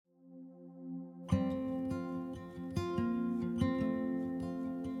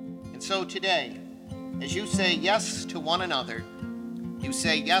And so today, as you say yes to one another, you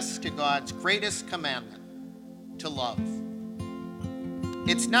say yes to God's greatest commandment, to love.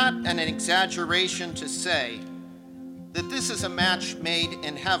 It's not an exaggeration to say that this is a match made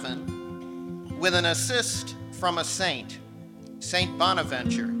in heaven with an assist from a saint, Saint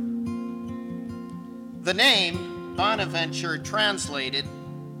Bonaventure. The name Bonaventure translated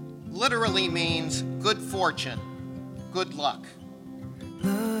literally means good fortune, good luck.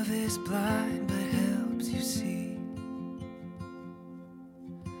 Love is blind but helps you see.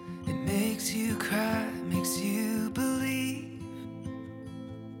 It makes you cry, makes you believe.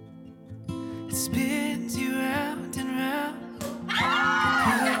 It spins you round and round,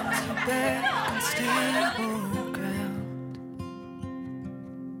 and puts you back on stable ground.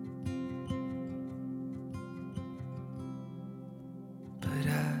 But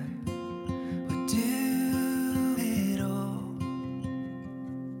I would do it all.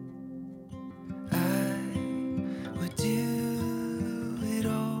 I would do it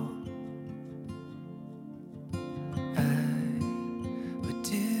all. I would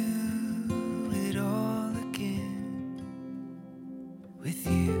do it all again with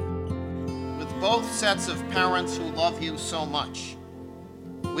you. With both sets of parents who love you so much,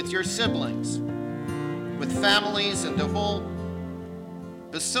 with your siblings, with families and a whole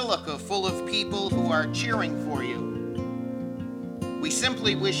basilica full of people who are cheering for you, we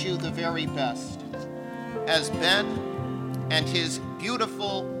simply wish you the very best as Ben and his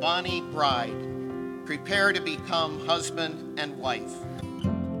beautiful Bonnie bride prepare to become husband and wife.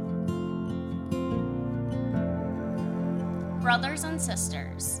 Brothers and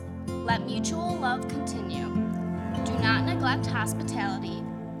sisters, let mutual love continue. Do not neglect hospitality,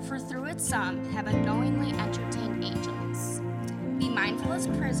 for through it some have unknowingly entertained angels. Be mindful as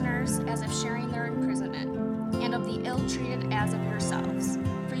prisoners, as if sharing their imprisonment, and of the ill-treated as of yourselves,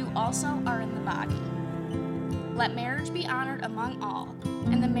 for you also are in the body. Let marriage be honored among all,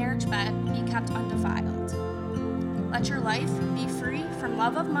 and the marriage bed be kept undefiled. Let your life be free from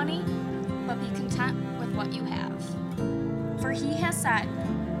love of money, but be content with what you have. For he has said,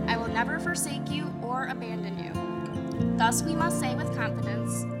 I will never forsake you or abandon you. Thus we must say with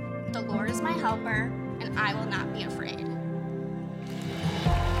confidence, the Lord is my helper, and I will not be afraid.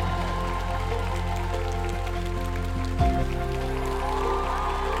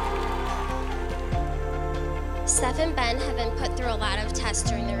 Steph and Ben have been put through a lot of tests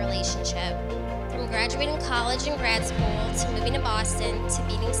during their relationship. From graduating college and grad school, to moving to Boston, to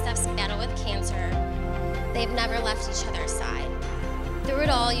beating Steph's battle with cancer, they've never left each other's side. Through it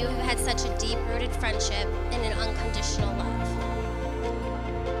all, you have had such a deep-rooted friendship and an unconditional love.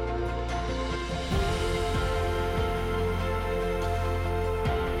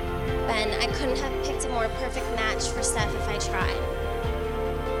 Ben, I couldn't have picked a more perfect match for Steph if I tried.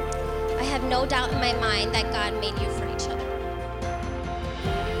 I have no doubt in my mind that God made you for each other.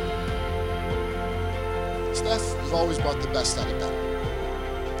 Steph, you've always brought the best out of Ben.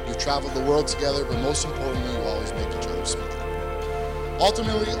 You've traveled the world together, but most importantly, you always make each other smile.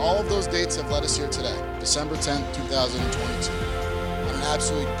 Ultimately, all of those dates have led us here today, December 10th, 2022. On an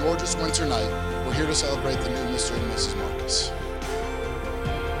absolutely gorgeous winter night, we're here to celebrate the new Mr. and Mrs. Marcus.